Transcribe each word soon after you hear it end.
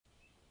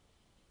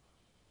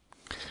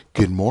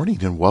Good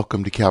morning and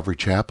welcome to Calvary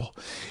Chapel.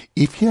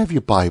 If you have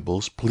your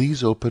Bibles,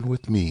 please open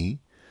with me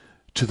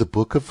to the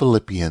book of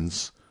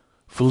Philippians,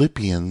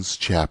 Philippians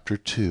chapter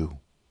 2.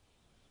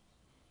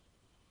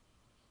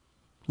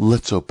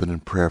 Let's open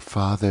in prayer.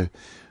 Father,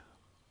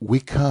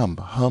 we come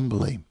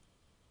humbly,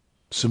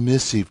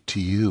 submissive to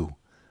you,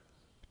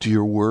 to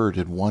your word,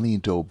 and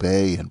wanting to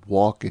obey and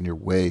walk in your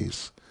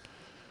ways.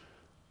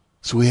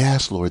 So we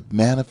ask, Lord,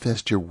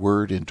 manifest your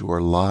word into our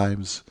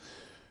lives,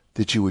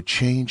 that you would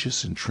change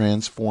us and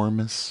transform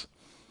us,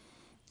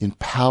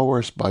 empower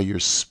us by your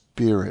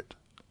Spirit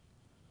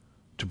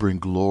to bring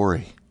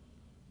glory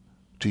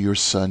to your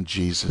Son,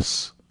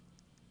 Jesus.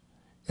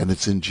 And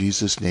it's in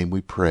Jesus' name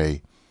we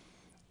pray.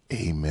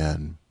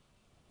 Amen.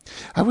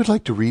 I would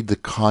like to read the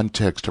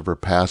context of our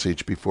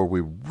passage before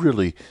we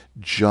really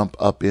jump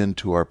up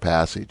into our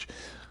passage.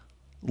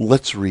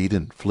 Let's read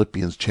in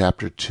Philippians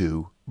chapter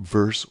 2,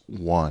 verse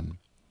 1.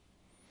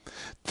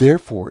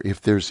 Therefore,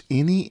 if there's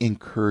any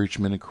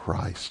encouragement in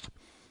Christ,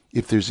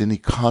 if there's any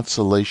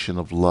consolation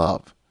of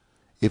love,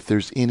 if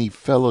there's any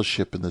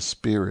fellowship in the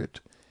Spirit,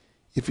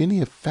 if any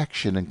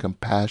affection and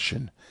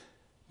compassion,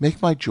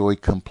 make my joy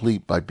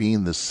complete by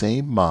being the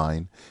same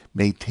mind,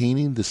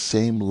 maintaining the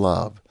same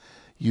love,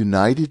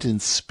 united in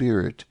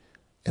spirit,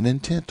 and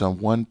intent on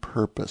one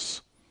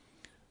purpose.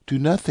 Do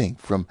nothing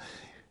from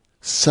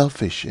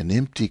selfish and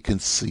empty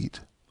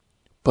conceit,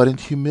 but in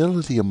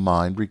humility of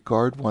mind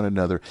regard one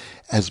another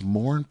as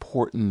more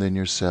important than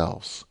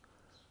yourselves.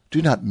 Do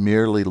not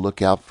merely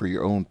look out for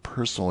your own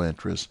personal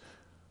interest,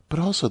 but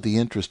also the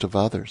interest of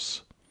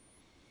others.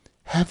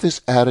 Have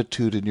this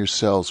attitude in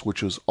yourselves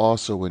which was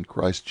also in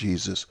Christ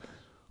Jesus,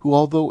 who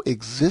although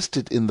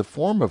existed in the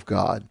form of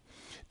God,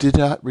 did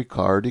not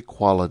regard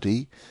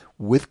equality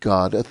with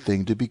God a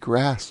thing to be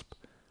grasped,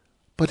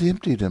 but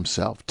emptied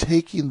himself,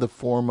 taking the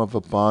form of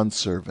a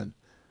bondservant,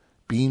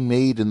 being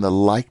made in the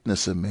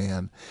likeness of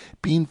man,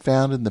 being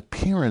found in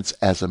appearance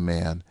as a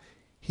man,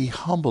 he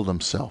humbled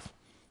himself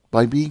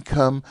by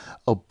becoming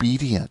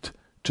obedient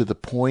to the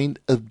point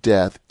of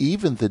death,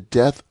 even the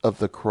death of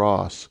the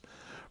cross.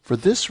 For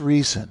this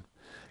reason,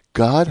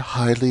 God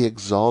highly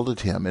exalted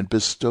him and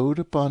bestowed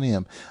upon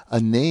him a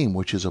name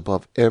which is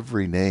above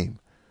every name,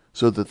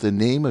 so that the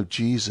name of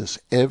Jesus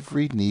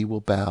every knee will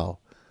bow,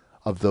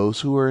 of those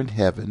who are in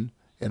heaven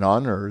and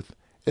on earth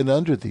and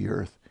under the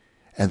earth,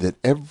 and that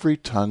every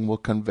tongue will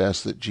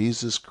confess that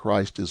Jesus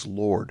Christ is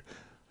Lord,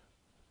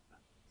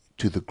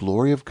 to the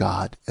glory of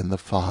God and the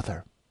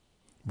Father.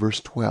 Verse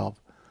 12,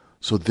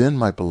 So then,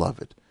 my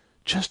beloved,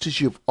 just as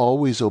you have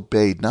always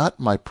obeyed, not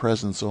in my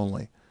presence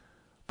only,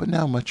 but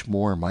now much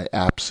more in my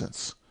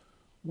absence,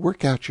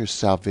 work out your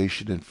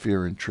salvation in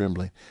fear and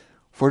trembling,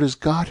 for it is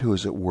God who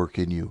is at work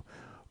in you,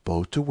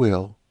 both to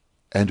will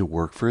and to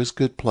work for his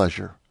good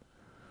pleasure.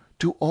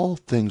 Do all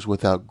things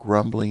without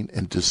grumbling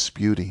and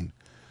disputing,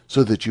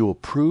 so that you will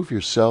prove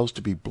yourselves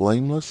to be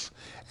blameless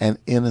and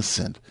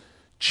innocent,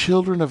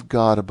 children of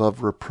God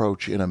above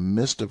reproach in a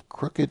midst of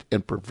crooked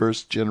and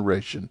perverse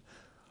generation,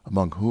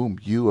 among whom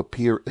you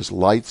appear as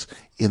lights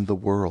in the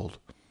world,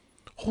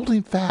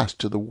 holding fast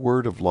to the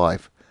word of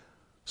life,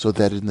 so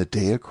that in the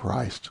day of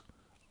Christ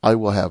I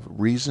will have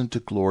reason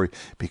to glory,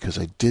 because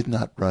I did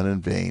not run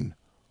in vain,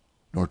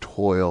 nor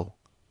toil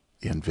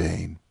in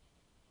vain.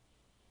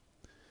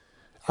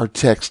 Our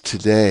text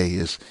today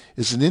is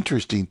an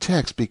interesting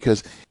text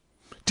because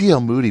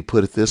D.L. Moody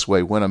put it this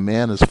way: when a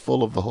man is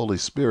full of the Holy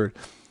Spirit,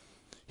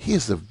 he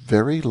is the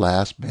very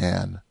last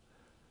man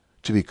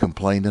to be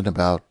complaining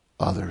about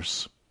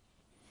others.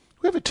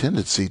 We have a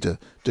tendency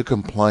to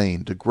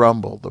complain, to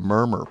grumble, to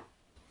murmur.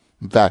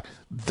 In fact,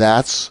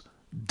 that's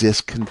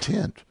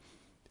discontent.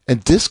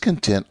 And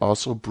discontent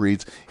also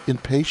breeds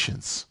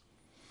impatience.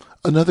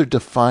 Another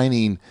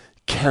defining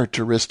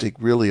characteristic,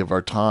 really, of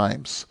our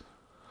times.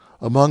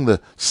 Among the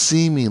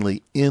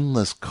seemingly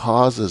endless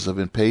causes of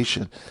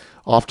impatience,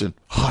 often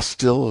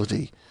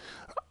hostility,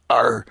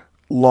 are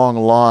long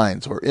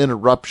lines or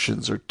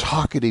interruptions or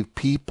talkative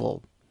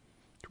people,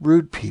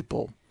 rude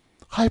people,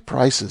 high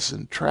prices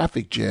and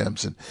traffic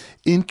jams and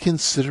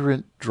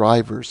inconsiderate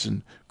drivers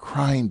and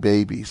crying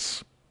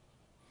babies.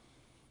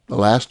 The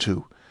last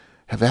two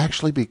have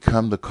actually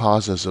become the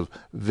causes of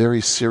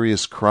very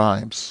serious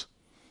crimes.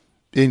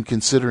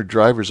 Inconsiderate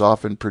drivers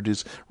often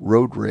produce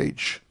road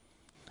rage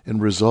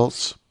and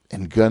results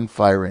in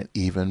gunfire and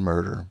even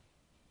murder.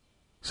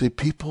 See,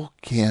 people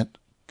can't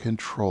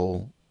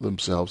control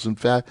themselves. In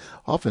fact,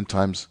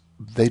 oftentimes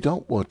they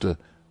don't want to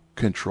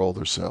control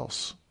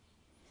themselves.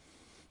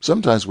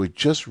 Sometimes we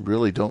just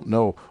really don't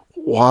know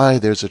why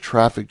there's a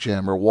traffic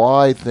jam or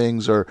why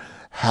things are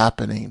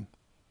happening.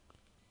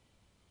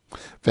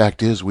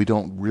 Fact is, we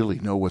don't really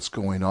know what's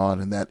going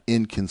on in that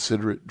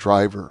inconsiderate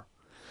driver.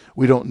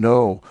 We don't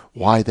know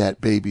why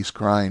that baby's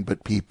crying,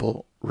 but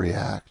people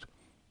react.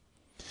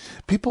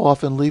 People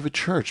often leave a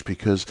church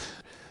because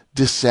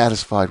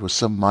dissatisfied with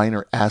some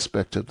minor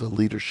aspect of the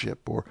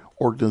leadership or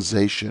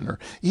organization or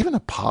even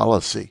a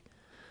policy.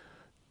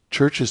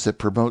 Churches that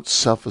promote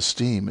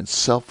self-esteem and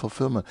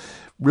self-fulfillment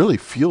really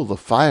fuel the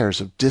fires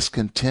of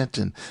discontent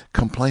and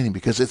complaining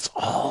because it's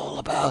all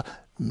about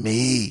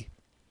me.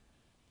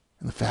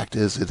 And the fact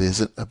is, it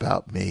isn't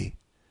about me.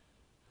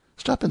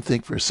 Stop and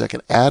think for a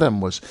second. Adam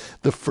was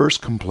the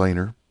first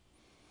complainer.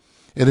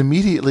 And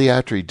immediately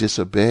after he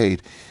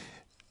disobeyed,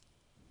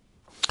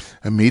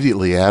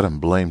 Adam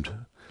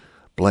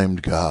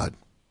blamed God.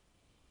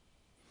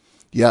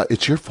 Yeah,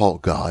 it's your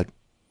fault, God.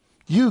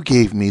 You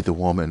gave me the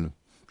woman.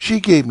 She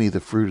gave me the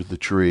fruit of the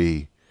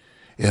tree,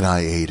 and I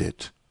ate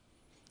it.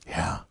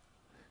 Yeah.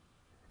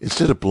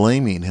 Instead of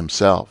blaming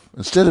himself,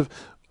 instead of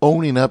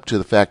owning up to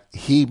the fact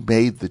he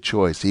made the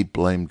choice, he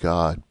blamed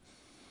God.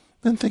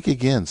 Then think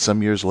again.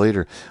 Some years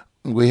later,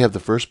 we have the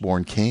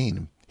firstborn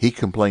Cain. He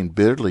complained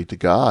bitterly to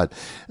God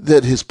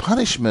that his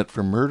punishment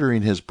for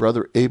murdering his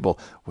brother Abel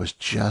was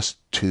just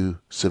too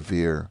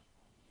severe.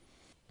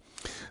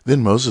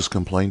 Then Moses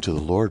complained to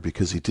the Lord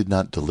because he did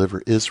not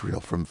deliver Israel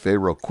from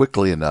Pharaoh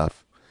quickly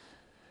enough.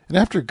 And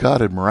after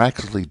God had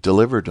miraculously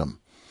delivered him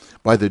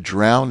by the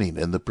drowning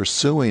and the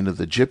pursuing of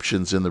the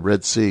Egyptians in the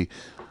Red Sea,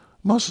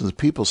 Moses and the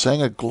people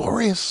sang a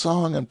glorious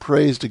song and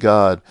praise to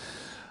God.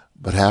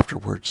 But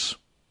afterwards,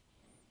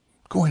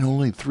 going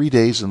only 3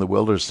 days in the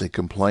wilderness, they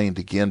complained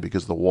again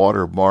because the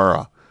water of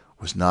Marah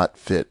was not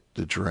fit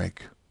to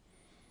drink.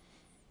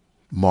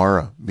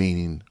 Marah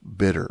meaning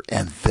bitter,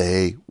 and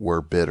they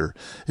were bitter.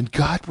 And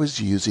God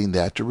was using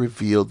that to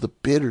reveal the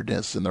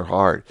bitterness in their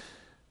heart,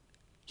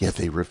 yet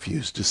they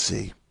refused to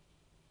see.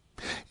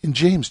 In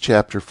James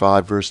chapter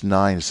 5, verse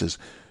 9, it says,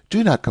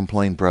 "Do not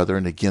complain,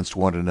 brethren, against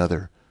one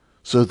another,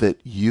 so that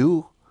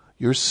you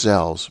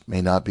yourselves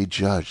may not be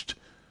judged.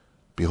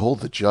 Behold,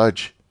 the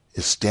judge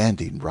is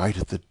standing right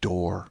at the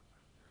door."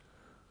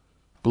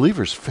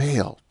 Believers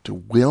fail to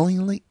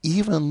willingly,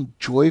 even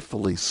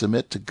joyfully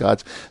submit to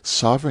God's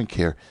sovereign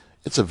care.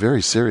 It's a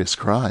very serious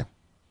crime.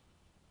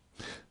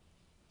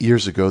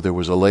 Years ago, there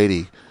was a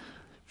lady.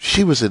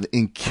 She was an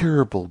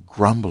incurable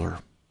grumbler,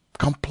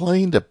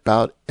 complained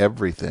about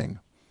everything.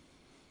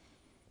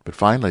 But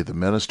finally, the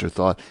minister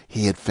thought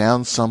he had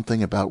found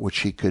something about which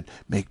he could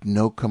make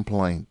no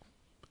complaint.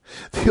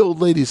 The old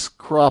lady's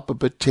crop of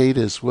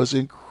potatoes was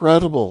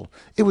incredible.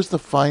 It was the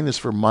finest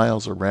for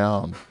miles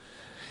around.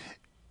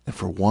 And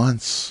for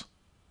once,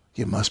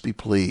 you must be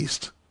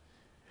pleased.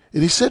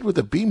 And he said with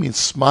a beaming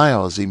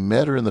smile as he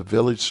met her in the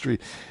village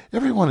street,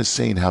 "Everyone is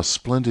saying how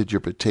splendid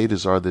your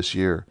potatoes are this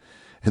year."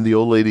 And the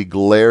old lady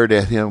glared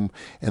at him,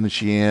 and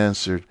she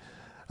answered,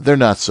 "They're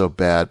not so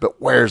bad,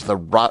 but where's the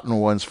rotten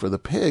ones for the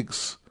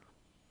pigs?"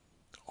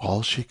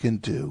 All she can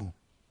do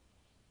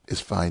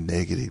is find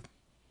negative.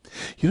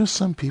 You know,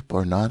 some people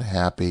are not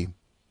happy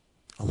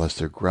unless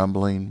they're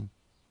grumbling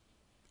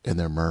and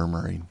they're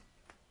murmuring.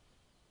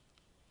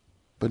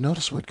 But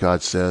notice what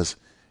God says.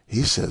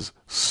 He says,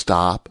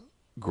 stop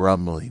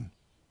grumbling.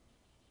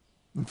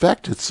 In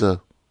fact, it's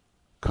a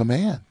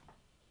command.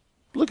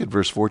 Look at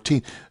verse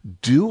 14.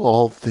 Do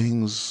all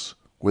things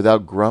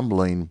without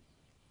grumbling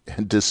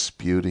and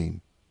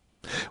disputing.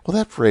 Well,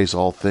 that phrase,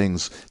 all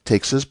things,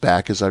 takes us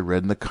back, as I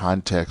read in the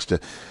context,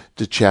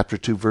 to chapter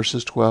 2,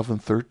 verses 12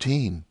 and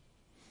 13.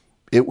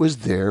 It was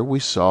there we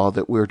saw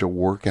that we are to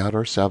work out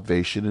our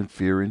salvation in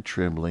fear and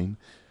trembling,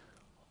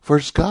 for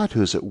it's God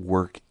who is at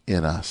work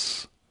in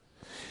us,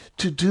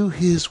 to do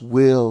His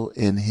will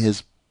and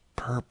His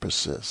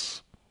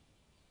purposes.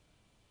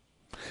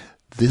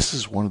 This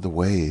is one of the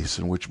ways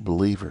in which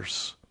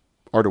believers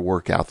are to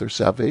work out their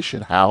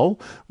salvation. How?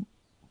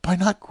 By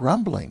not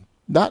grumbling,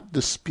 not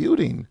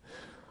disputing.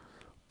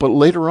 But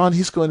later on,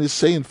 he's going to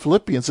say in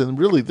Philippians, and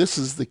really this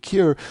is the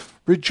cure,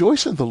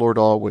 rejoice in the Lord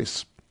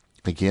always.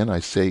 Again, I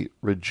say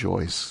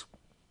rejoice.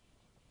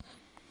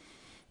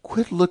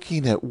 Quit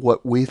looking at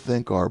what we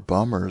think are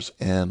bummers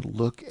and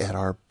look at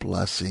our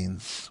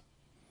blessings.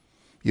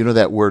 You know,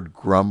 that word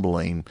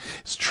grumbling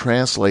is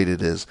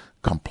translated as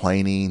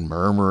complaining,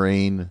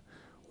 murmuring,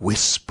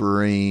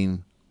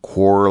 whispering,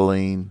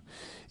 quarreling.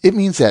 It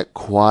means that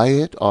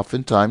quiet,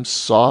 oftentimes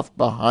soft,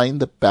 behind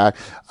the back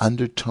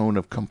undertone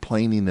of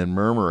complaining and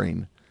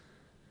murmuring.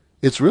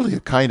 It's really a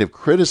kind of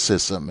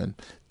criticism and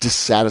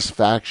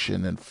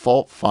dissatisfaction and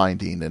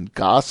fault-finding and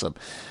gossip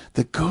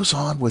that goes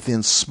on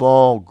within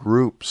small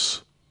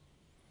groups.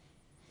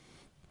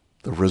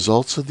 The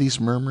results of these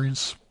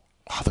murmurings,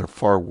 they're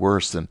far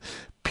worse than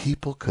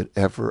people could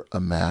ever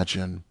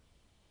imagine.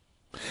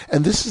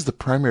 And this is the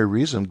primary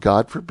reason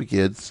God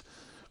forbids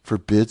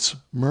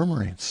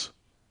murmurings.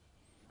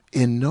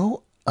 In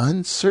no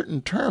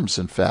uncertain terms,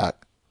 in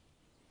fact,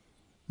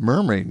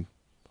 murmuring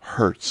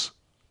hurts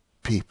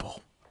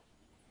people.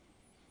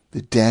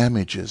 It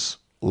damages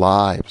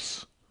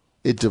lives.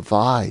 It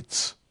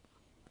divides.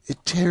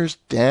 It tears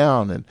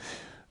down and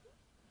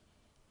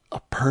a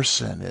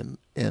person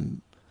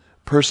and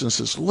person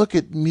says, "Look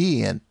at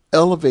me," and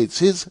elevates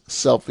his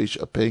selfish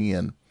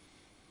opinion.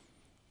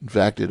 In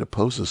fact, it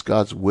opposes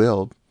God's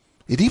will.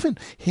 It even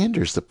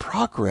hinders the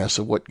progress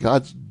of what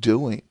God's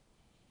doing.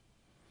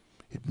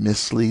 It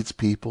misleads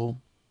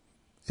people.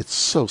 It's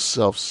so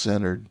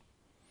self-centered.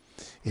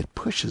 it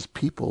pushes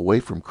people away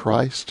from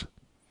Christ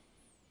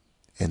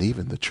and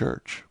even the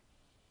church.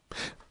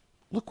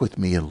 Look with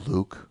me in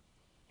Luke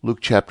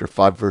chapter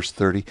 5, verse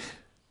 30.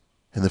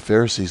 And the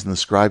Pharisees and the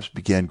scribes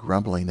began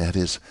grumbling at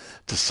his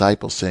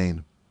disciples,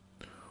 saying,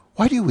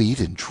 "Why do you eat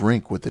and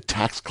drink with the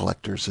tax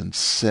collectors and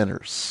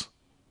sinners?"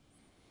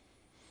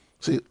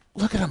 See,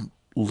 look at them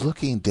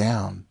looking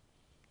down,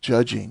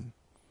 judging,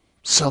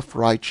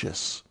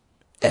 self-righteous,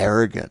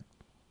 arrogant,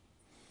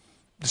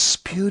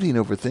 disputing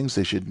over things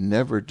they should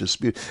never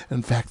dispute.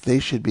 In fact, they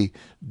should be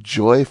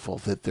joyful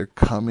that they're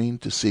coming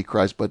to see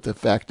Christ. But the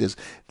fact is,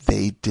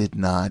 they did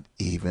not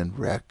even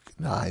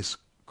recognize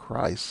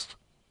Christ.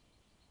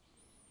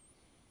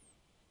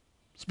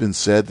 It's been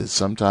said that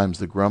sometimes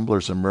the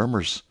grumblers and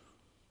murmurers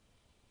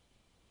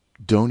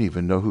don't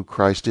even know who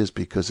Christ is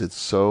because it's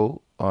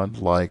so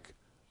unlike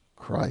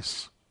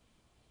Christ.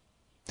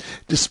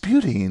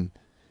 Disputing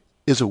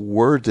is a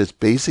word that's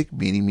basic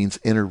meaning means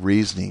inner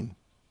reasoning.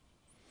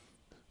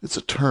 It's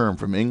a term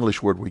from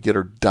English word we get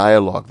our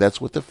dialogue.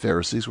 That's what the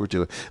Pharisees were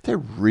doing. They're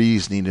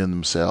reasoning in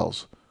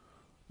themselves,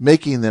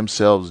 making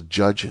themselves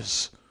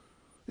judges.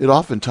 It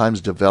oftentimes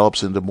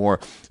develops into more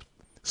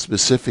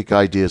specific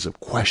ideas of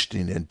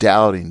questioning and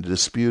doubting,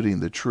 disputing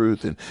the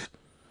truth. In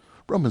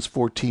Romans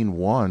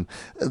 14:1,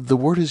 the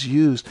word is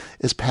used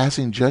as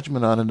passing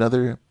judgment on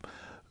another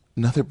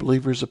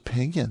believer's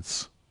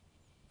opinions.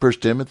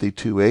 1 Timothy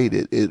 2:8,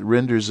 it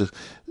renders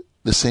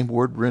the same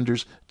word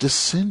renders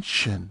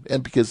dissension,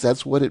 and because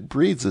that's what it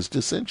breeds, is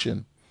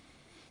dissension.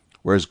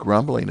 Whereas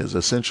grumbling is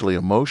essentially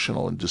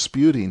emotional and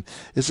disputing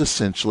is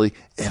essentially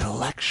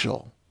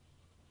intellectual.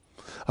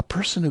 A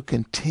person who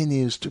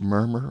continues to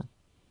murmur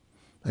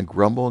and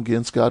grumble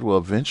against God will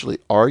eventually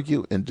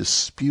argue and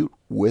dispute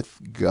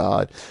with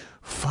God,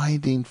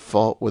 finding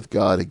fault with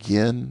God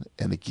again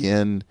and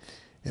again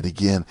and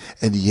again,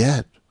 and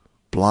yet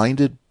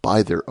blinded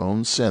by their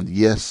own sin.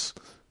 Yes,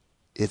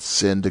 it's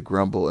sin to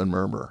grumble and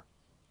murmur.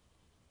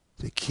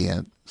 They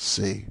can't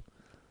see.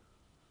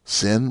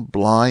 Sin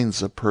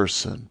blinds a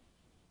person.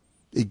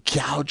 It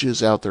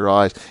gouges out their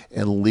eyes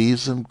and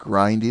leaves them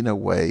grinding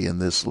away in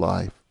this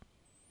life.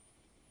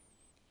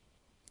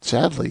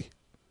 Sadly,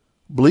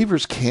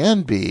 believers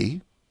can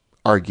be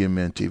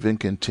argumentative and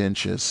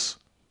contentious,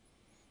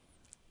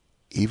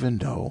 even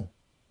though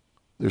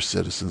they're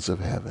citizens of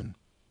heaven.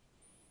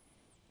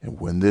 And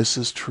when this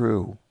is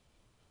true,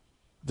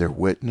 their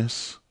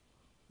witness,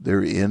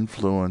 their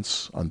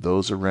influence on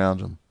those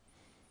around them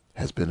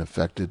has been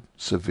affected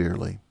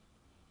severely.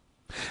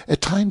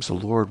 At times, the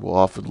Lord will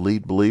often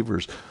lead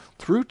believers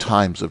through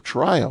times of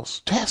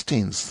trials,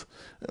 testings.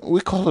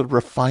 We call it a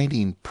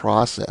refining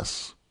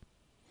process.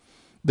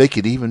 They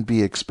could even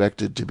be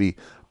expected to be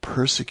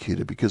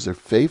persecuted because of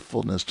their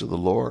faithfulness to the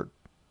Lord.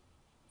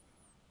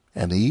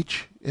 And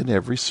each and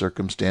every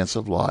circumstance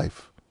of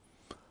life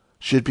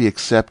should be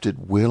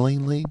accepted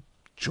willingly,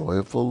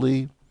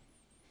 joyfully,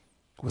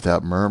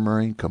 without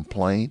murmuring,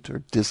 complaint,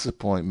 or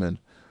disappointment,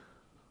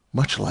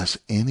 much less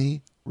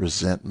any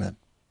resentment.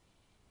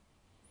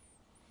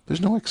 There's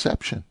no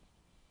exception.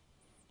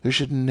 There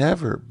should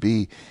never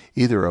be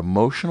either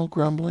emotional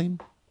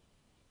grumbling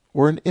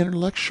or an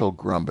intellectual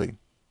grumbling.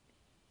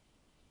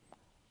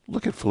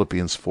 Look at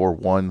Philippians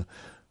 4:11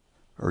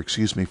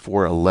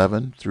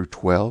 through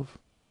 12.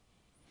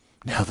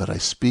 Now that I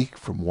speak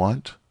from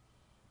want,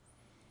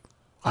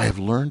 I have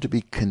learned to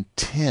be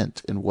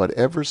content in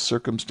whatever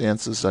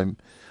circumstances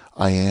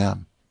I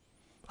am.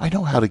 I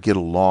know how to get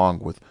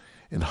along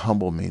in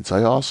humble means.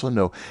 I also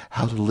know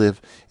how to live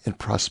in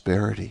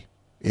prosperity.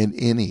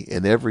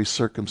 In every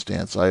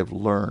circumstance I have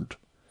learned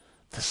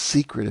the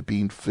secret of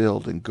being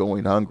filled and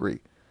going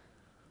hungry,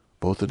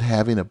 both in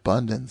having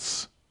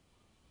abundance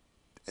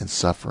and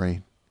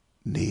suffering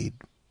need.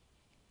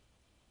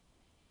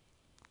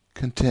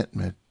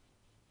 Contentment.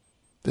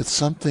 That's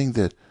something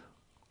that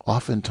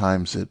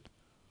oftentimes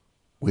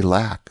we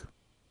lack.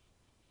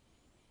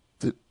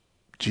 That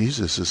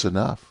Jesus is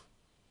enough.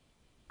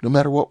 No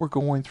matter what we're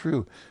going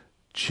through,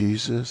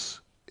 Jesus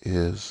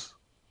is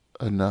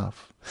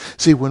enough.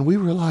 See, when we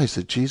realize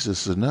that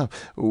Jesus is enough,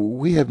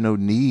 we have no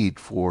need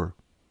for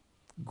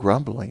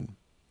grumbling,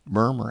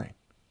 murmuring.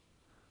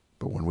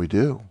 But when we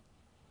do,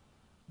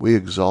 we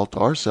exalt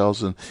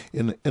ourselves and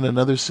in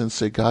another sense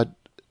say, God,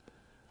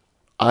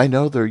 I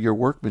know they're your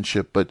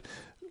workmanship, but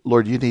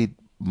Lord, you need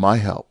my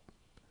help.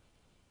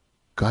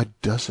 God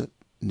doesn't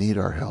need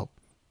our help.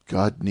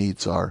 God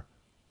needs our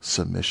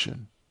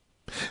submission.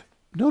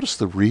 Notice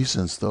the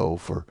reasons, though,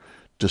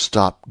 to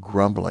stop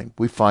grumbling.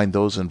 We find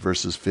those in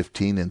verses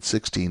 15 and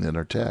 16 in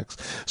our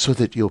text. So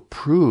that you'll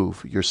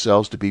prove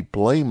yourselves to be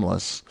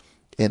blameless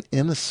and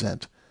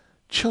innocent,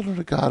 children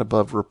of God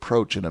above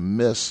reproach in the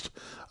midst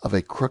of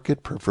a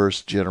crooked,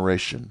 perverse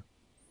generation,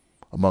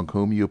 among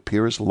whom you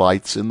appear as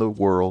lights in the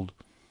world,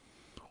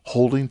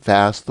 holding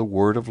fast the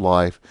word of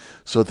life,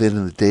 so that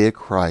in the day of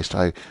Christ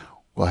I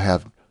will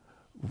have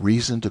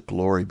reason to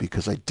glory,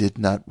 because I did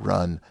not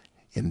run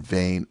in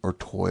vain or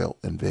toil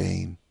in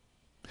vain.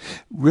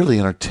 Really,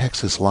 in our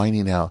text is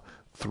lining out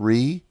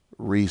 3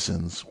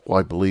 reasons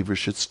why believers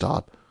should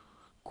stop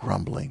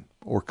grumbling.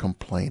 or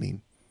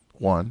complaining.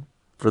 1,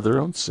 for their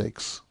own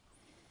sakes.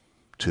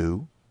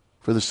 2,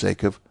 for the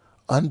sake of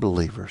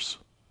unbelievers.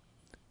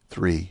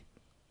 3,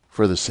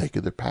 for the sake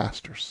of their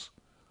pastors.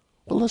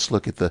 Well, let's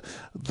look at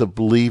the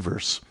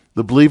believers.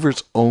 The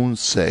believer's own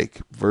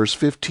sake. Verse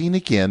 15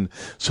 again,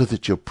 so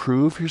that you'll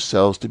prove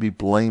yourselves to be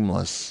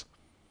blameless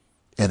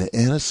and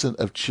innocent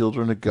of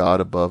children of God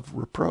above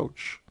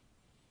reproach.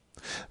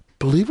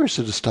 Believers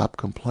are to stop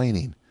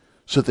complaining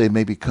so that they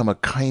may become a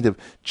kind of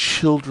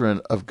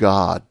children of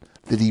God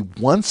that he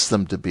wants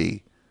them to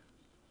be.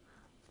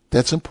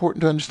 That's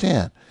important to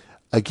understand.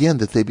 Again,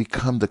 that they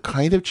become the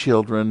kind of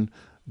children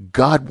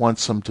God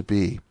wants them to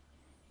be.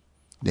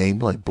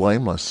 Namely,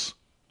 blameless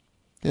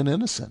and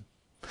innocent.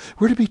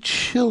 We're to be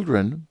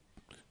children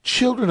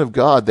of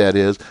God, that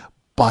is,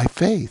 by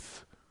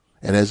faith.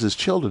 And as his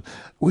children,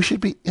 we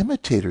should be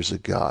imitators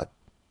of God,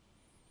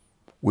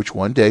 which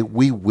one day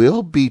we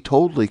will be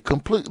totally,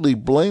 completely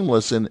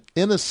blameless and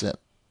innocent.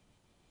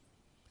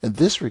 And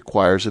this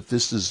requires, if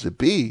this is to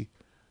be,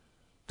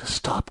 to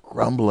stop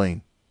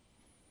grumbling,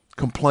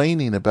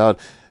 complaining about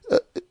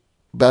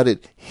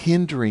it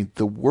hindering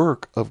the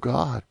work of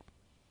God.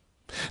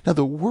 Now,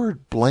 the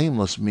word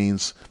blameless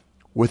means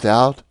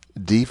without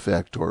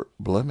defect or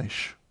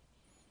blemish.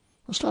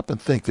 Let's stop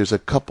and think. There's a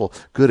couple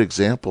good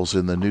examples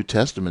in the New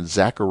Testament.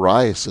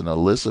 Zacharias and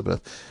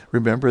Elizabeth.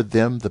 Remember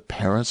them, the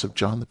parents of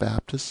John the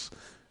Baptist?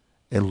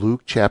 In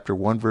Luke chapter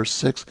 1, verse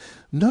 6,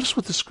 notice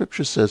what the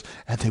scripture says,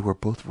 and they were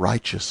both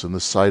righteous in the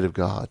sight of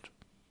God,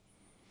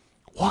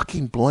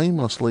 walking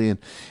blamelessly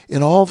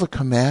in all the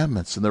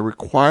commandments and the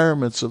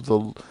requirements of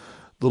the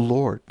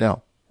Lord.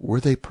 Now,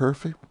 were they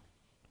perfect?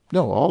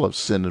 No, all have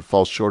sinned and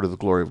fall short of the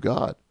glory of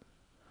God.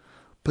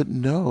 But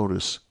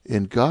notice,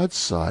 in God's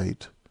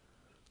sight,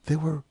 they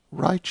were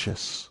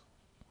righteous,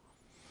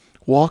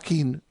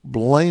 walking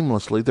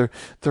blamelessly.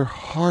 Their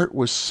heart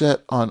was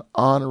set on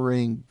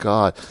honoring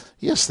God.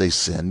 Yes, they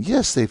sinned.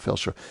 Yes, they fell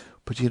short.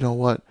 But you know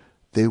what?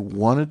 They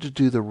wanted to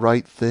do the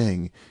right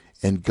thing,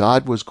 and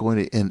God was going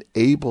to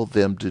enable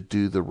them to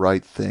do the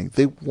right thing.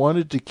 They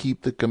wanted to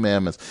keep the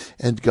commandments,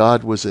 and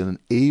God was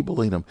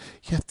enabling them.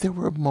 Yet there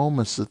were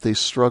moments that they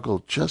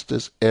struggled, just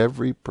as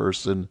every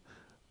person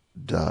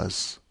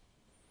does.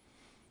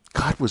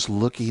 God was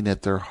looking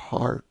at their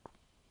heart,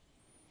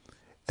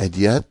 and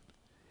yet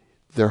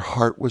their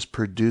heart was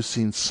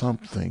producing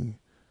something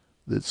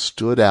that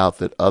stood out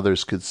that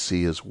others could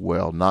see as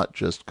well, not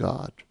just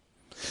God.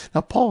 Now,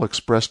 Paul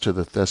expressed to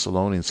the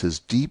Thessalonians his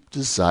deep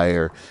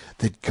desire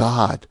that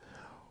God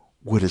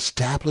would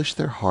establish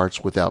their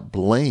hearts without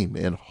blame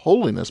in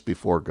holiness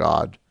before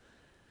God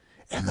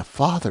and the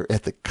Father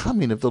at the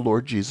coming of the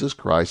Lord Jesus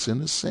Christ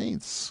and his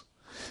saints.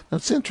 Now,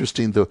 it's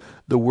interesting,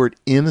 the word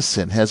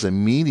innocent has a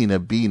meaning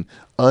of being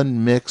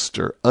unmixed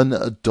or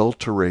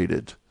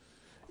unadulterated.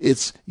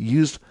 It's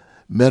used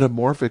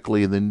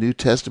metamorphically in the New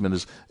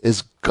Testament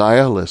as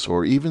guileless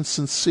or even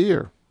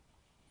sincere.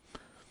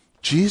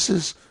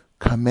 Jesus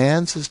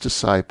commands his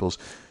disciples,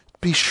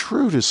 be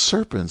shrewd as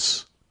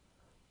serpents,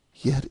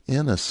 yet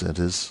innocent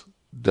as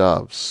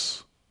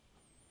doves.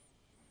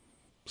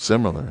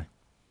 Similarly,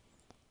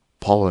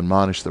 Paul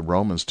admonished the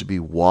Romans to be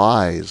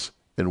wise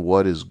in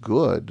what is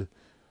good,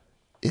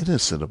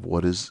 innocent of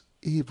what is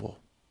evil.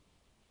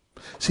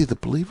 See, the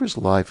believer's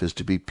life is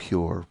to be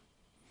pure,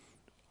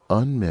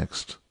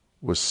 unmixed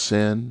with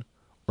sin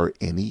or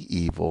any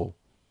evil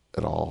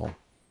at all.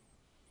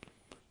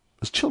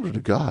 As children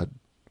of God,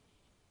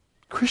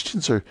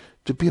 Christians are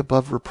to be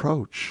above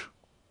reproach.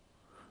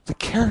 The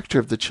character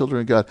of the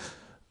children of God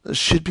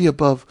should be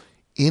above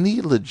any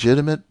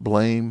legitimate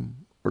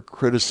blame or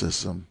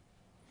criticism.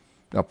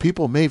 Now,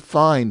 people may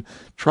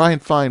try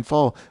and find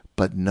fault,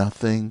 but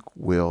nothing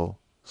will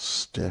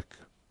stick.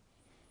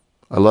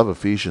 I love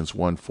Ephesians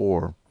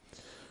 1:4.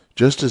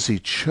 Just as he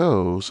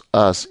chose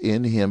us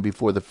in him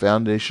before the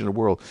foundation of the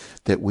world,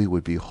 that we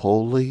would be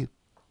holy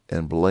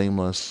and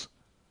blameless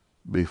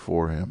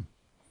before him.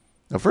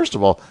 Now, first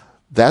of all,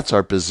 that's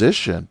our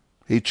position.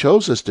 He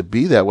chose us to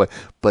be that way,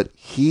 but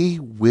he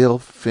will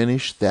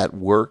finish that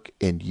work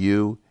in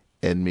you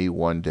and me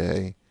one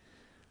day.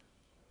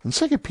 In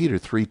 2 Peter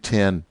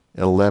 3:10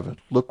 and 11,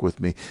 look with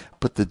me.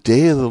 But the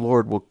day of the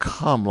Lord will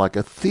come like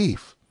a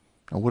thief.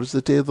 Now, what is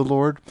the day of the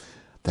Lord?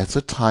 That's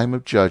a time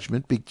of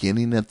judgment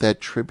beginning at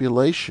that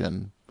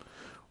tribulation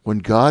when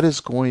God is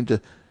going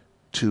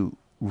to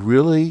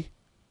really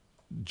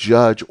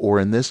judge, or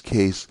in this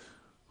case,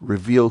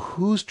 reveal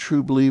who's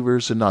true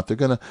believers and not. They're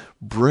going to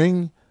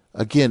bring,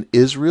 again,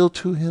 Israel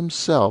to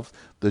himself,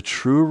 the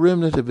true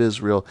remnant of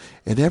Israel,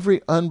 and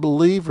every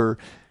unbeliever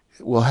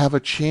will have a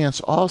chance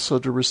also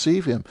to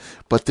receive him.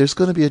 But there's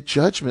going to be a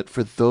judgment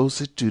for those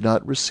that do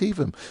not receive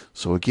him.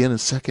 So again in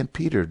 2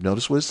 Peter,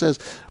 notice what it says,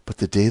 but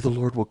the day of the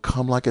Lord will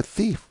come like a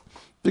thief.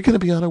 They're going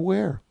to be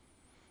unaware,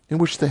 in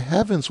which the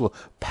heavens will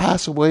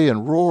pass away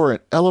and roar,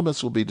 and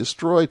elements will be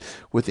destroyed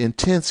with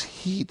intense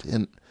heat,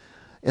 and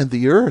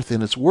the earth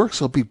and its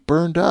works will be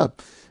burned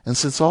up. And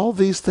since all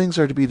these things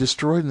are to be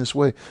destroyed in this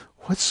way,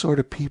 what sort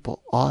of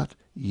people ought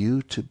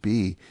you to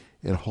be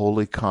in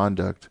holy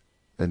conduct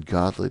and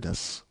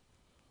godliness?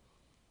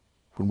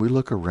 when we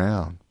look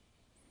around,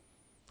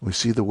 we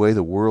see the way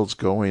the world's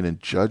going and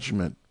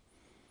judgment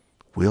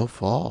will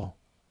fall.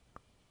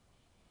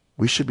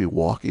 We should be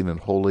walking in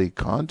holy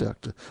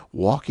conduct,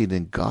 walking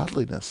in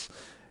godliness,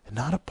 and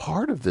not a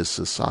part of this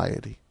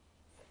society.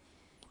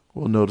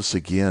 We'll notice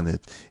again,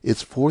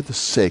 it's for the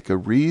sake, a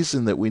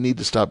reason that we need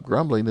to stop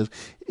grumbling.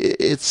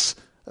 It's,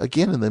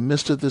 again, in the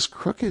midst of this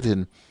crooked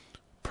and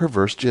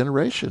perverse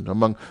generation,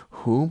 among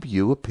whom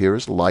you appear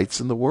as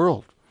lights in the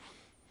world,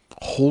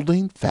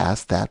 holding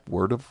fast that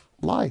word of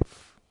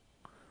life.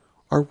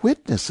 Our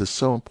witness is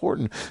so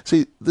important.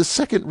 See, the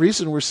second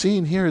reason we're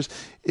seeing here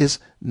is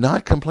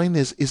not complaining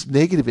is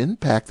negative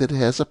impact that it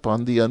has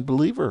upon the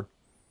unbeliever.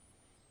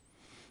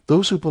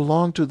 Those who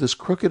belong to this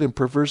crooked and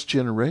perverse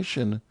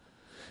generation,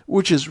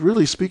 which is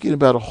really speaking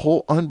about a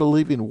whole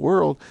unbelieving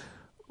world,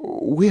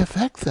 we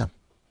affect them.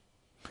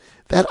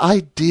 That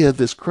idea,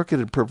 this crooked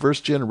and perverse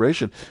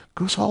generation,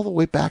 goes all the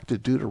way back to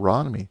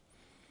Deuteronomy.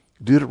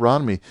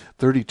 Deuteronomy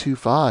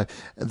 32:5.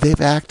 They've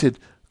acted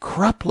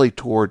corruptly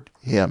toward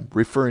him,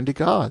 referring to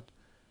God.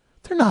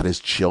 They're not his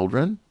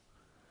children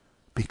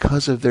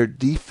because of their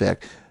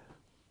defect,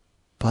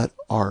 but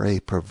are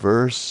a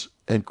perverse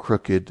and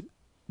crooked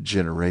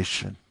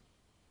generation.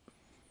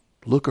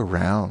 Look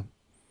around.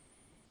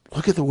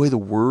 Look at the way the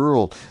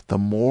world, the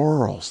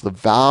morals, the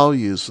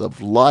values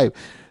of life,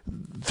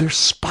 they're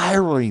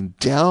spiraling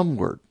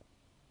downward.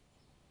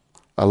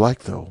 I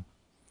like, though,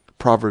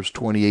 Proverbs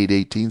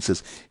 28:18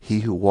 says,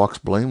 he who walks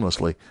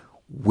blamelessly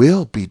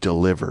will be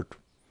delivered.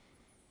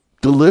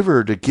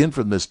 Delivered again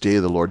from this day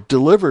of the Lord,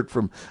 delivered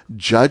from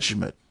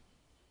judgment.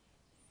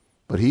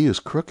 But he who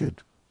is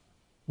crooked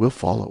will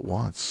fall at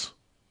once.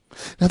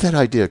 Now that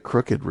idea of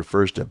crooked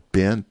refers to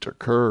bent or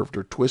curved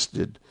or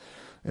twisted,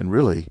 and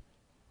really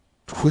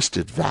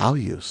twisted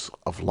values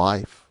of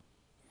life.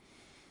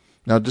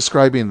 Now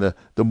describing the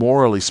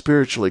morally,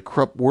 spiritually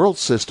corrupt world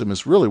system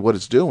is really what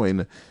it's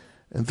doing.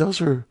 And those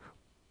who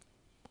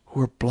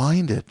are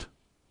blinded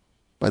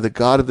by the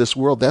god of this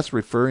world, that's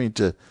referring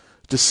to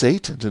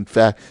Satan. In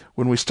fact,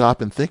 when we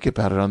stop and think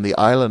about it, on the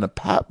island of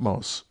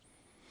Patmos,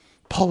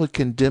 Paul had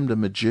condemned a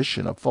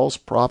magician, a false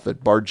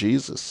prophet,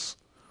 Bar-Jesus,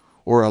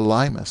 or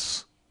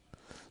Elymas,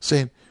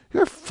 saying,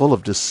 you're full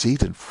of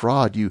deceit and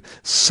fraud, you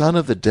son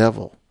of the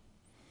devil,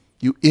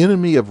 you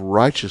enemy of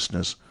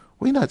righteousness.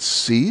 Will you not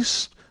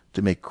cease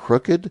to make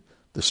crooked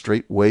the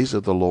straight ways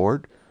of the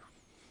Lord?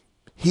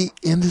 He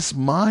in his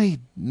mind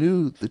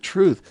knew the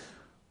truth,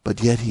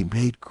 but yet he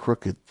made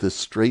crooked the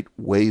straight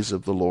ways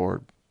of the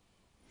Lord.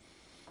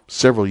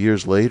 Several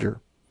years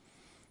later,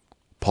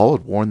 Paul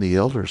had warned the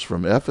elders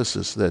from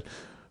Ephesus that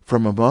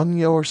from among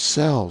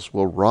yourselves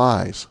will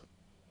rise,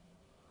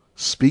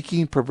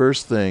 speaking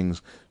perverse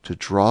things to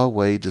draw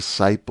away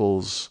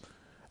disciples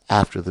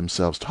after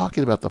themselves.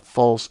 Talking about the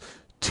false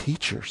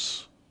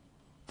teachers,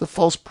 the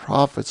false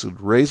prophets who'd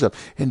raise up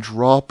and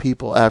draw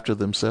people after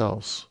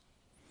themselves.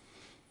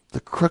 The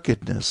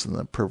crookedness and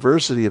the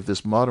perversity of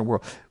this modern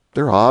world,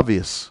 they're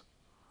obvious.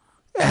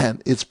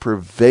 And it's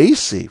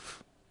pervasive.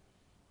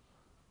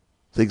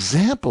 The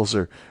examples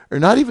are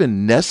not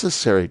even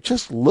necessary.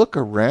 Just look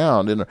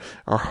around and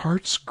our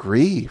hearts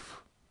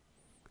grieve.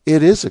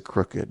 It is a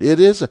crooked, it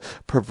is a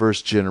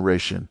perverse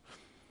generation.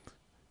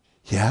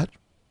 Yet,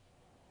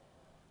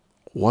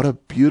 what a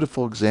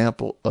beautiful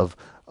example of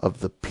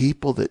the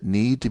people that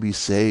need to be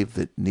saved,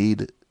 that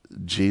need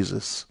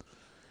Jesus.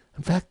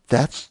 In fact,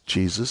 that's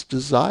Jesus'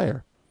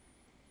 desire.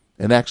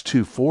 In Acts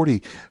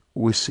 2:40,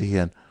 we see,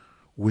 and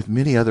with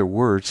many other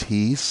words,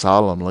 he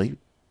solemnly,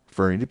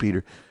 referring to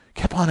Peter,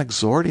 kept on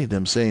exhorting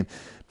them, saying,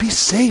 be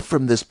saved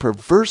from this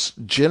perverse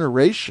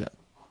generation.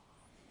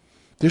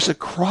 There's a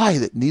cry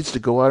that needs to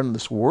go out in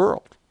this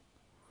world.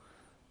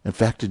 In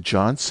fact, in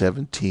John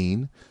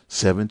 17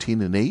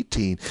 and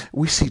 18,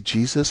 we see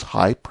Jesus'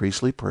 high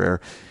priestly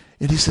prayer,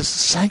 and he says,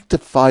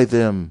 sanctify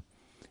them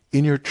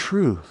in your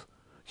truth.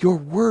 Your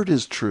word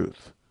is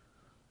truth.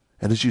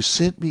 And as you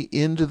sent me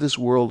into this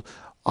world,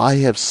 I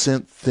have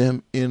sent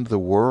them into the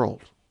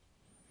world.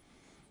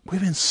 We've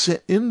been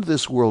sent into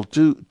this world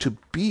to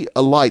be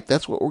a light.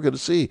 That's what we're going to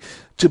see.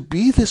 To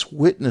be this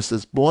witness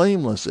that's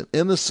blameless and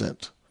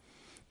innocent.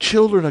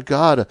 Children of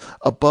God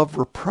above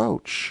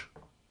reproach.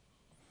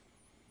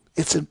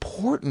 It's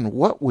important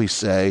what we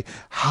say,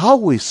 how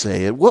we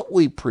say it, what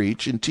we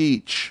preach and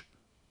teach.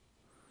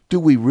 Do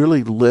we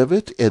really live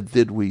it, and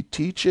did we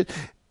teach it?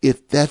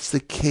 If that's the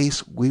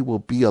case, we will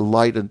be a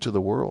light unto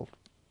the world.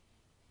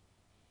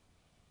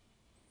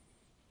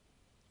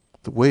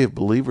 The way of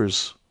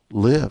believers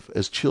live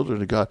as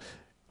children of God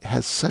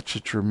has such a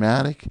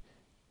dramatic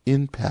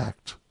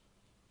impact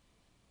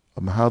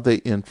on how they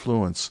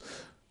influence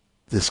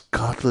this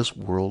godless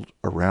world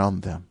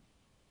around them.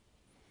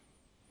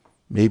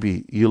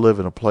 Maybe you live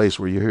in a place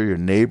where you hear your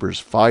neighbors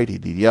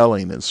fighting and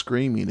yelling and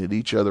screaming at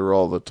each other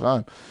all the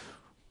time.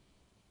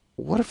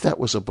 What if that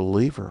was a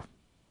believer?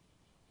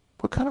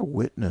 What kind of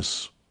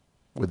witness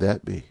would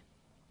that be?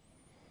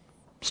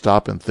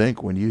 Stop and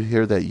think, when you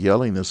hear that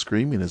yelling and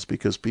screaming, it's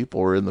because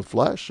people are in the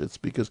flesh. It's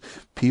because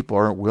people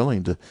aren't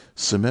willing to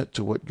submit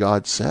to what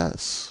God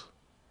says.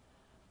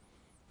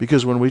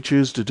 Because when we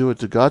choose to do it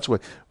to God's way,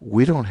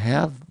 we don't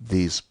have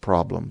these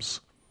problems.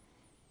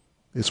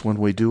 It's when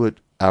we do it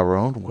our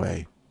own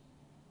way,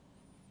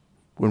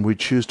 when we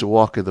choose to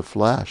walk in the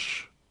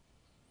flesh,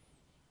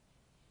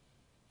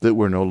 that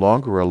we're no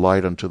longer a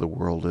light unto the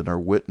world and our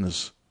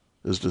witness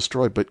is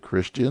destroyed. But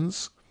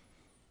Christians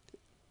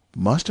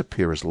must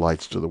appear as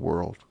lights to the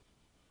world.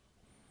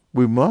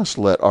 We must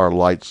let our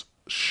lights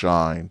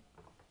shine.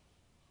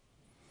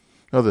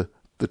 Now, the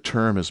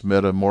term is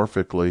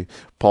metamorphically.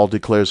 Paul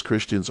declares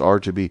Christians are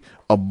to be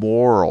a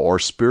moral or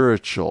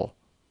spiritual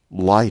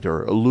light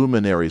or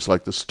luminaries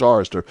like the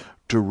stars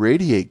to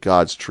radiate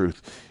God's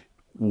truth,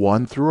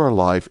 one through our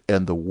life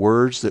and the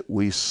words that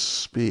we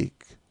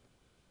speak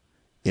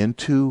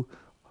into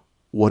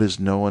what is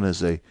known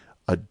as a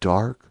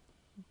dark,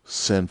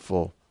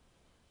 sinful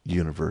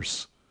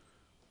universe.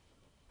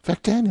 In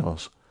fact,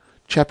 Daniel's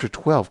chapter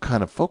 12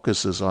 kind of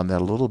focuses on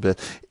that a little bit.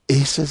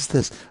 He says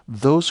this: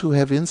 those who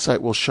have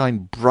insight will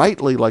shine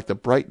brightly like the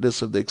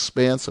brightness of the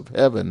expanse of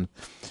heaven,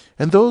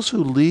 and those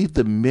who lead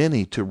the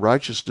many to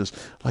righteousness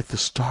like the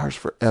stars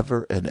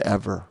forever and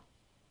ever.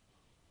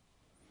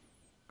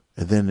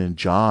 And then in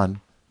John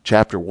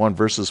chapter 1,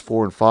 verses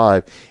 4 and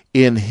 5,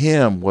 in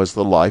him was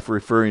the life,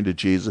 referring to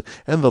Jesus,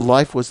 and the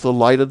life was the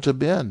light unto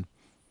men.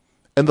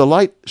 And the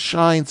light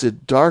shines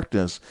in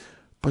darkness,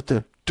 but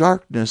the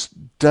darkness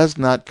does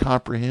not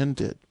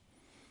comprehend it.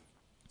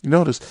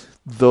 Notice,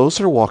 those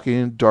that are walking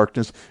in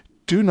darkness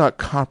do not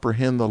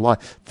comprehend the light.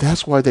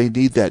 That's why they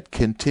need that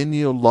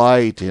continual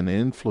light and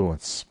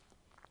influence.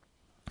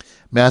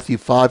 Matthew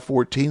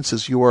 5:14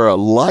 says, you are a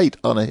light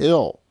on a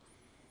hill.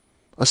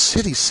 A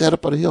city set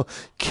up on a hill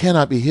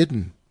cannot be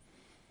hidden.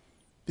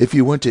 If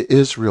you went to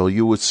Israel,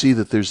 you would see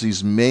that there's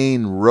these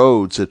main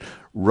roads that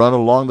run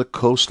along the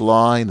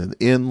coastline and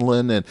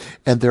inland,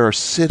 and there are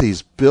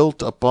cities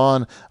built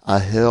upon a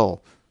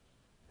hill.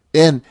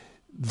 And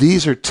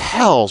these are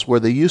tells where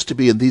they used to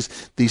be, and these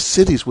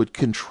cities would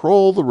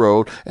control the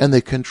road, and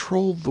they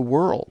controlled the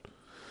world.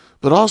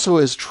 But also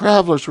as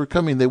travelers were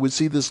coming, they would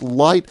see this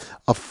light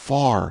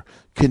afar,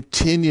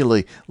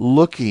 continually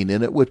looking,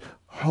 and it would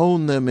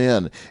hone them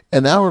in.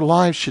 And our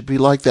lives should be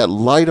like that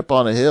light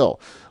upon a hill,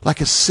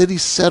 like a city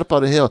set up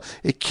on a hill.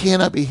 It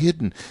cannot be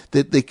hidden.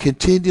 That they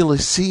continually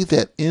see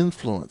that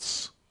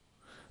influence.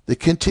 They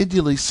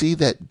continually see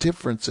that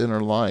difference in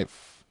our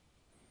life.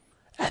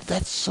 And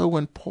that's so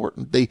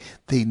important. They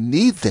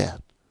need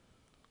that.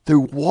 They're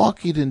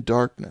walking in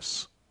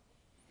darkness.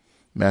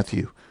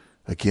 Matthew,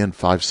 again,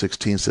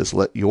 5:16 says,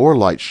 let your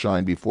light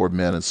shine before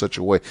men in such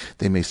a way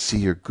they may see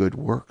your good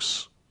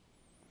works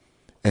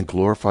and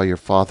glorify your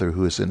Father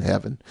who is in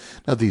heaven.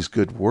 Now, these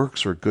good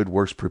works are good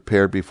works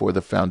prepared before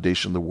the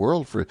foundation of the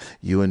world for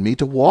you and me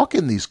to walk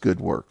in these good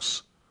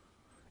works.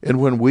 And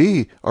when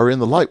we are in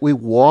the light, we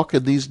walk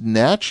in these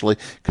naturally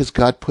because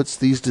God puts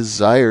these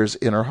desires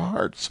in our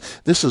hearts.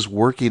 This is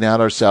working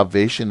out our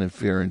salvation in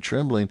fear and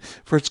trembling,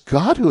 for it's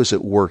God who is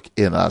at work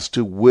in us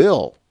to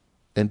will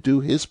and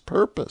do his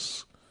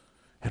purpose.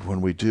 And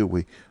when we do,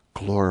 we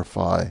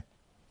glorify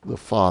the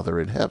Father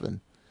in heaven.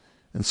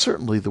 And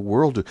certainly the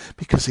world do,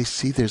 because they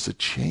see there's a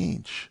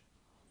change.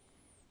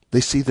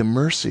 They see the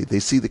mercy. They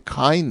see the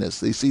kindness.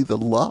 They see the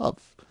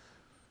love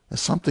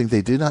as something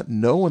they did not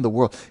know in the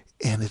world.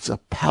 And it's a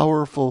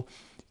powerful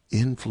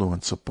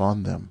influence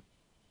upon them.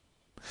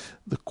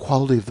 The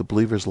quality of the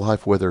believer's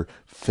life, whether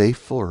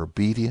faithful or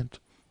obedient,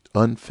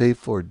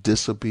 unfaithful or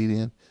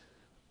disobedient,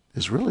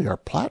 is really our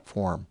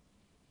platform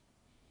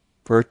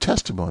for a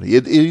testimony.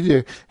 It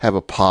either have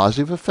a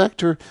positive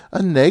effect or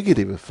a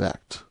negative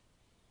effect.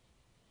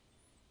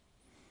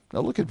 Now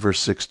look at verse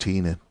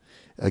 16 and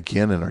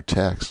again in our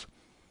text.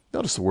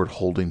 Notice the word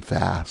holding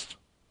fast.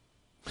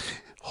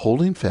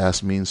 Holding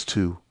fast means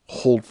to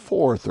hold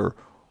forth or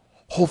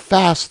hold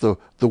fast the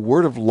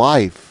word of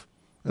life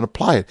and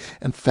apply it.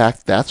 In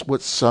fact, that's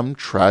what some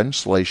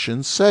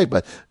translations say,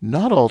 but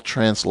not all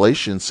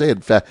translations say it.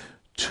 In fact,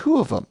 two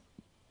of them,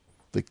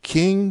 the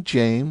King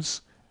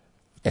James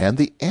and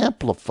the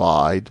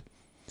Amplified,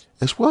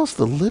 as well as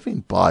the Living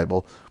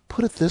Bible,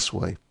 put it this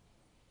way: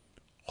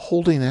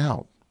 holding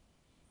out,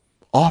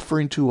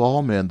 offering to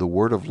all men the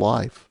word of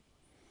life,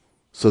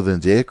 so that in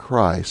the day of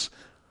Christ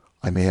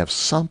I may have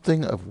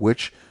something of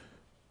which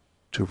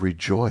to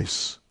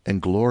rejoice and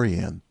glory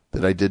in,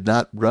 that I did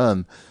not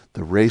run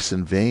the race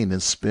in vain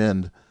and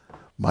spend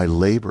my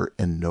labor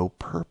in no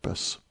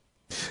purpose.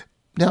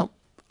 Now,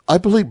 I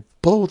believe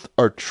both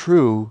are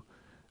true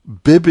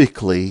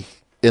biblically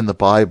in the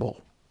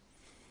Bible.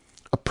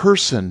 A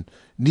person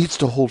needs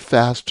to hold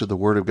fast to the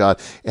Word of God,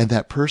 and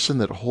that person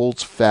that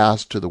holds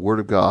fast to the Word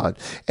of God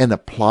and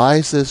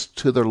applies this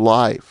to their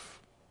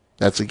life,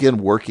 that's again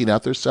working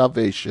out their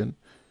salvation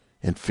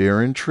in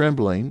fear and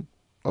trembling,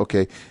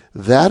 okay,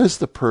 that is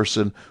the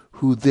person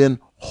who then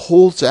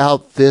holds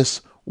out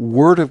this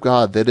Word of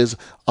God that is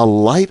a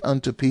light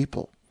unto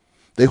people.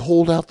 They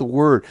hold out the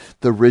Word,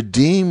 the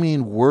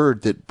redeeming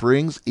Word that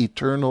brings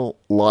eternal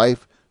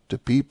life to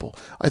people.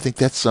 I think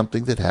that's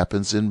something that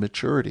happens in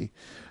maturity.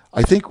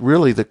 I think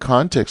really the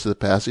context of the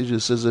passage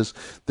says is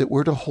that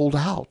we're to hold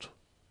out.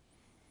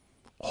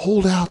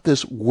 hold out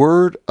this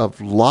word of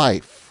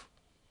life,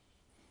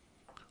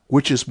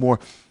 which is more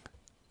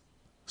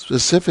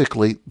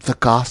specifically the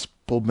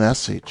gospel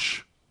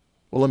message.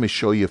 Well, let me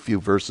show you a few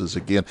verses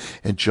again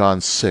in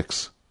John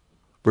 6,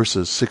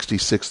 verses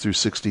 66 through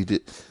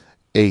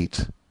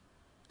 68.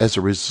 As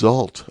a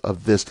result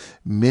of this,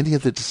 many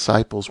of the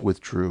disciples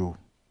withdrew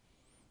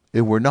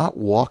and were not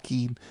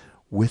walking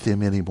with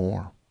him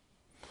anymore.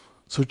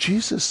 So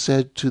Jesus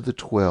said to the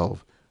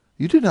 12,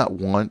 "You do not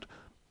want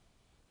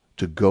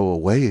to go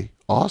away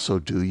also,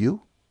 do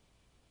you?"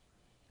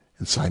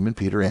 And Simon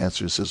Peter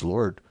answers, says,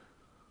 "Lord,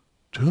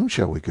 to whom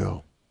shall we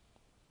go?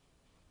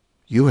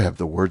 You have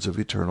the words of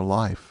eternal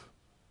life."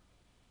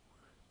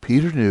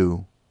 Peter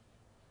knew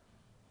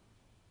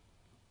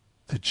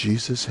that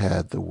Jesus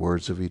had the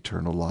words of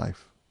eternal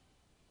life.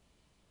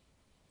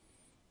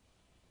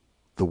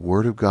 The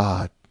Word of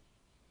God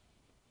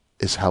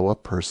is how a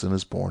person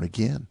is born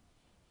again.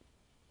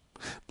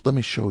 Let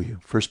me show you.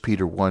 1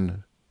 Peter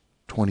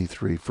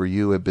 1:23. "For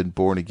you have been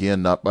born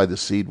again, not by the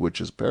seed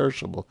which is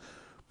perishable,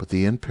 but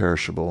the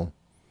imperishable,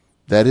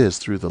 that is,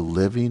 through the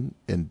living,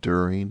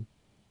 enduring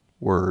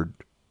Word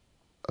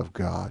of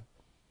God."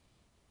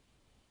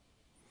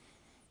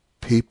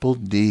 People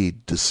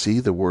need to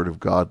see the Word of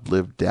God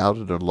lived out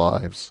in their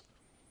lives.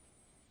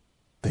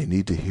 They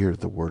need to hear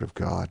the Word of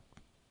God.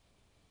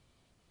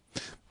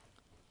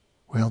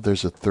 Well,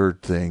 there's a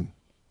third thing.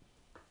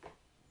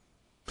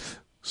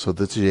 "So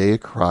that the day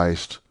of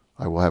Christ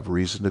I will have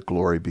reason to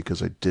glory,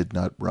 because I did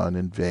not run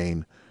in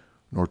vain,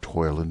 nor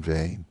toil in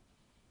vain."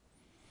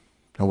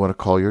 I want to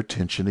call your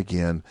attention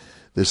again.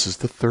 This is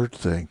the third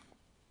thing.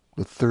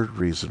 The third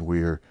reason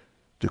we are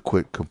to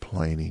quit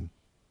complaining,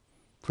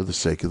 for the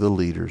sake of the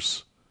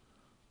leaders.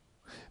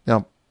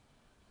 Now,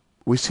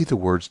 we see the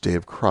words day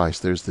of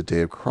Christ. There's the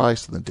day of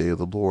Christ and the day of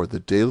the Lord. The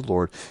day of the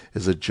Lord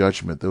is a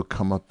judgment that will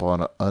come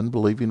upon an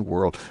unbelieving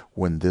world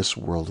when this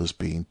world is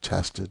being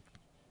tested.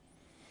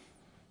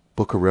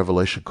 Book of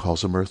Revelation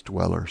calls them earth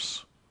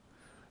dwellers.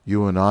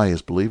 You and I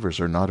as believers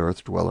are not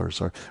earth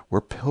dwellers.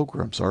 We're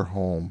pilgrims. Our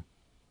home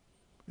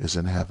is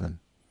in heaven.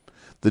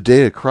 The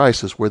day of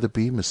Christ is where the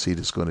Bema seat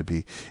is going to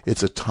be.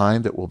 It's a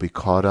time that will be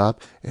caught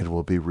up and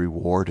will be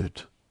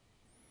rewarded.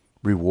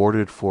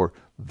 Rewarded for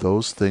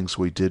those things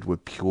we did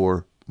with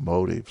pure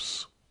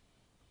motives.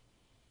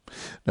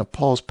 Now,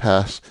 Paul's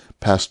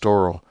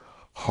pastoral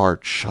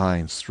heart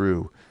shines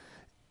through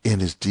in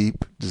his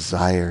deep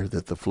desire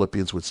that the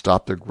Philippians would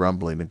stop their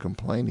grumbling and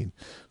complaining.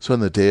 So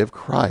in the day of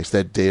Christ,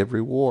 that day of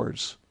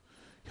rewards,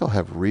 he'll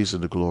have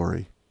reason to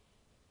glory.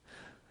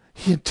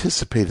 He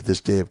anticipated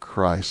this day of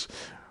Christ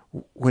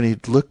when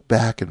he'd look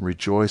back and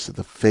rejoice at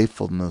the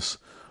faithfulness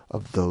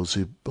of those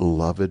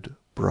beloved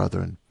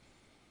brethren.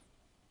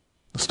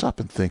 Stop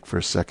and think for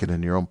a second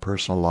in your own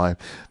personal life.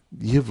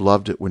 You've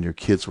loved it when your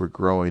kids were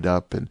growing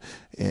up and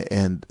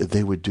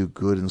they would do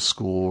good in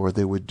school or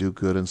they would do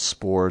good in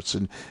sports,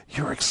 and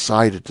you're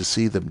excited to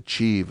see them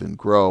achieve and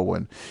grow,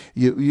 and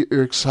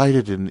you're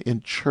excited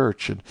in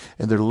church and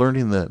they're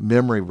learning the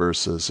memory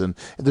verses and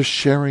they're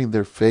sharing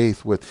their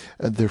faith with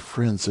their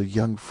friends, their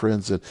young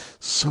friends, and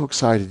so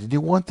excited, and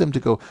you want them to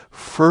go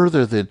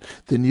further than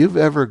you've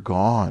ever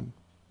gone.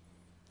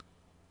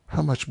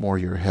 How much more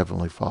your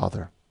Heavenly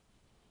Father?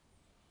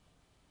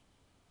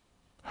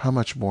 How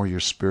much more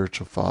your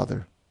spiritual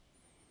Father?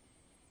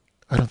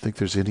 I don't think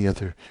there's any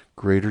other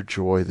greater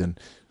joy than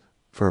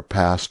for a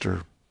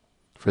pastor,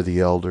 for the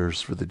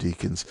elders, for the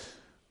deacons,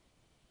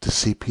 to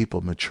see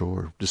people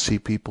mature, to see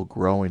people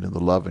growing in the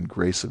love and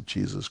grace of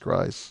Jesus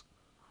Christ.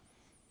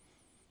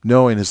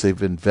 Knowing as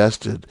they've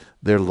invested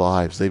their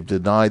lives, they've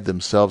denied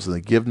themselves and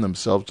they've given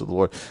themselves to the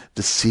Lord,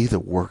 to see the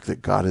work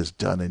that God has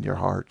done in your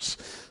hearts.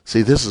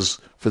 See, this is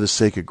for the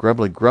sake of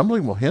grumbling.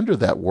 Grumbling will hinder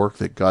that work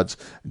that God's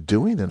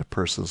doing in a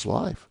person's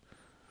life.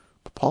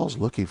 But Paul's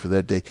looking for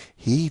that day.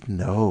 He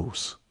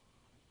knows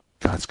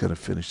God's going to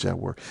finish that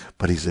work,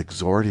 but he's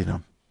exhorting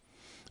them.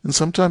 And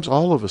sometimes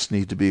all of us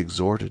need to be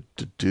exhorted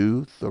to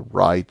do the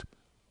right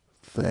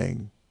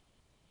thing.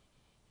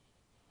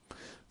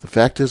 The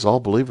fact is,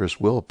 all believers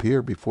will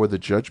appear before the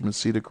judgment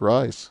seat of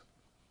Christ.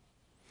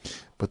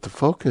 But the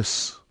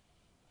focus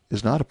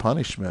is not a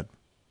punishment.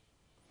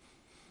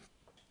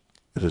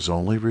 It is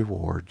only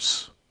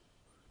rewards.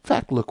 In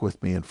fact, look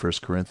with me in 1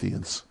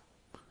 Corinthians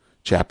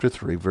chapter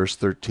 3, verse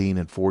 13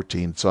 and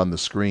 14. It's on the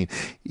screen.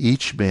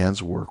 Each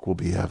man's work will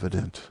be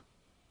evident,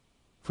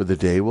 for the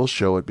day will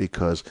show it,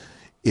 because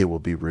it will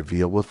be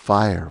revealed with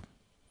fire.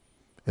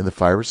 And the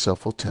fire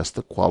itself will test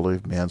the quality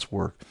of man's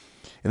work.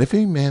 And if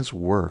any man's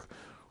work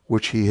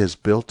which he has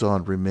built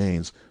on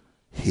remains,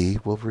 he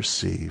will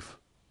receive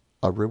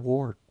a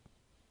reward.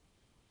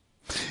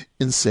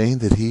 In saying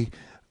that he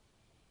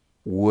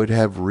would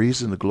have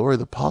reason to glory,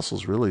 the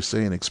apostle's really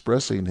saying,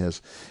 expressing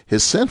his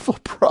sinful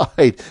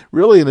pride,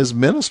 really in his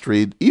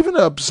ministry, even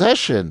an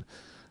obsession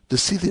to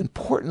see the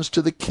importance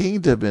to the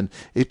kingdom and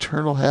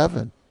eternal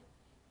heaven.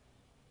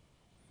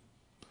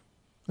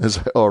 As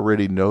I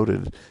already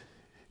noted,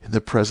 in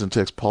the present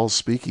text, Paul's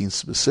speaking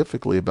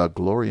specifically about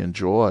glory and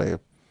joy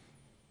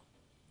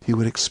he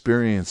would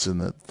experience in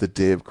the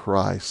day of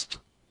Christ.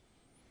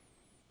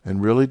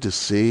 And really to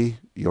see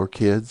your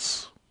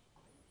kids,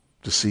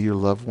 to see your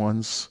loved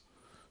ones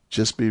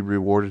just be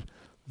rewarded,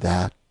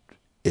 that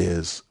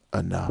is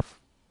enough.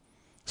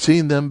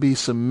 Seeing them be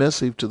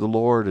submissive to the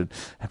Lord and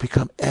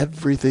become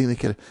everything they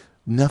can,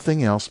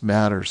 nothing else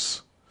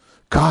matters.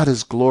 God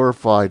is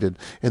glorified, and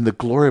the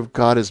glory of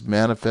God is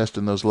manifest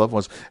in those loved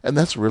ones. And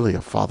that's really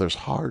a father's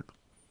heart.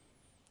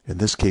 In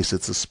this case,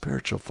 it's a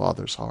spiritual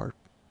father's heart.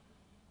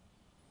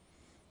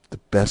 The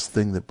best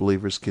thing that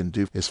believers can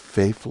do is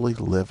faithfully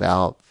live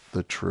out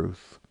the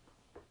truth.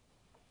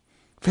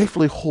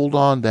 Faithfully hold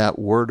on that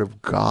word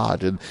of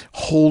God and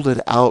hold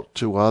it out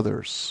to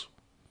others.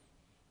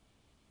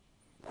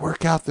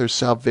 Work out their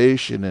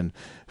salvation in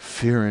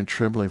fear and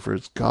trembling, for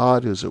it's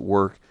God who's at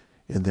work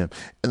in them.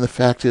 And the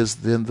fact is,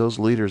 then those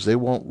leaders, they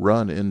won't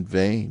run in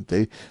vain.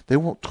 They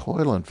won't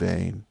toil in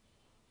vain.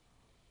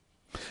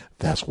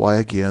 That's why,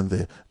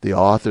 again, the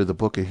author of the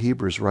book of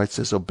Hebrews writes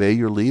this, obey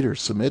your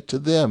leaders, submit to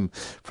them,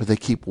 for they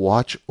keep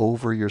watch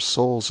over your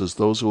souls as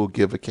those who will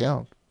give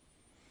account.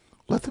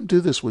 Let them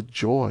do this with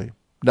joy,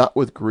 not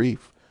with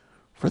grief,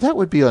 for that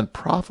would be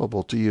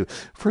unprofitable to you.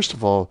 First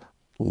of all,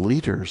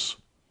 leaders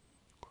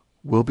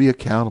will be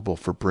accountable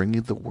for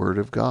bringing the word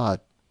of God.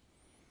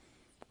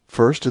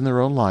 First, in their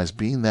own lives,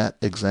 being that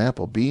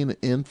example, being an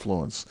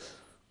influence.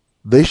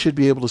 They should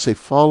be able to say,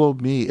 follow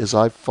me as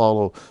I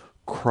follow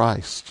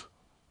Christ.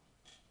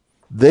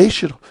 They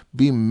should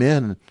be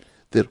men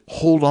that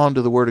hold on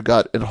to the word of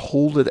God and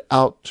hold it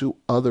out to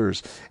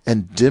others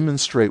and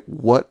demonstrate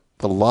what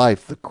the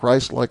life, the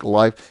Christ-like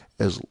life,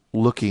 is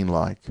looking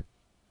like.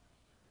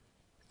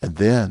 And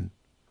then,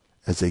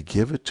 as they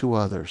give it to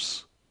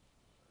others,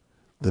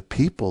 the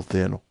people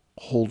then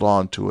hold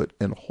on to it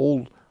and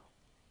hold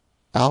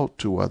out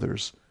to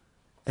others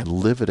and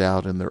live it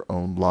out in their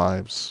own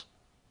lives.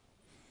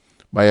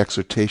 My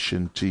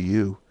exhortation to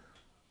you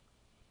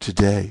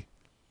today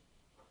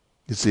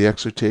is the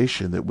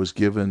exhortation that was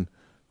given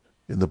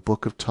in the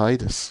book of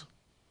Titus.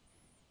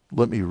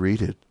 Let me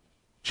read it.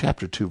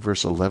 Chapter 2,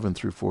 verse 11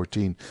 through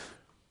 14.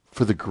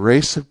 For the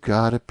grace of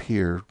God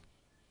appeared,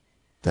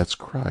 that's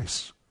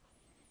Christ,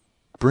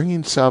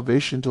 bringing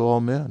salvation to all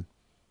men,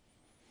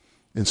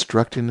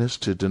 instructing us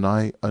to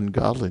deny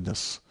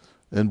ungodliness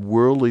and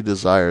worldly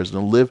desires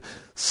and live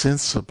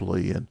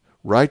sensibly and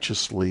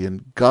righteously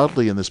and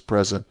godly in this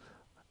present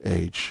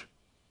age,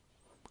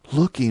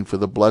 looking for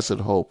the blessed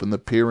hope and the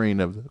appearing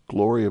of the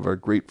glory of our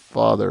great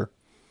Father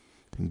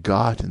and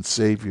God and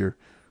Savior,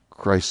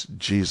 Christ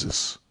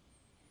Jesus,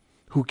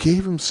 who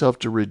gave himself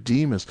to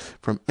redeem us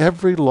from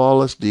every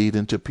lawless deed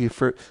and to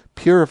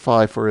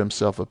purify for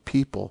himself a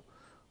people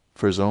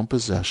for his own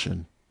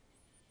possession,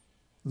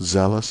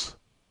 zealous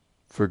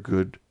for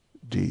good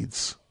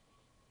deeds.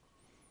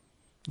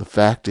 The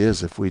fact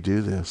is, if we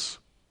do this,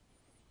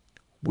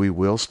 we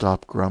will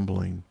stop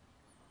grumbling.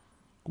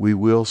 We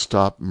will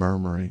stop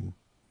murmuring.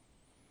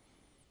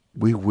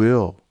 We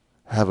will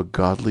have a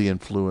godly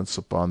influence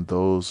upon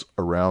those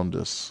around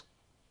us.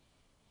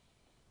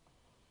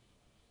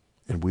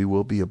 And we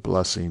will be a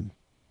blessing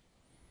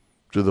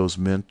to those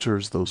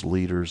mentors, those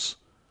leaders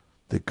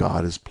that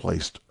God has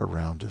placed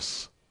around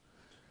us.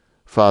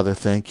 Father,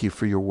 thank you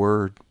for your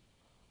word.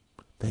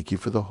 Thank you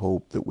for the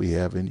hope that we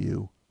have in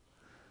you.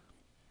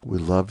 We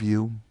love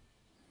you,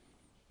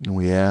 and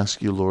we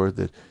ask you, Lord,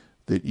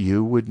 that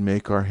you would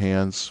make our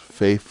hands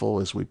faithful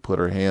as we put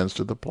our hands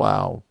to the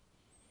plow.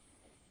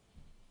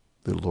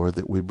 That, Lord,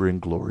 that we bring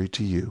glory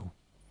to you.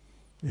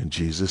 In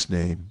Jesus'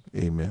 name,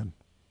 amen.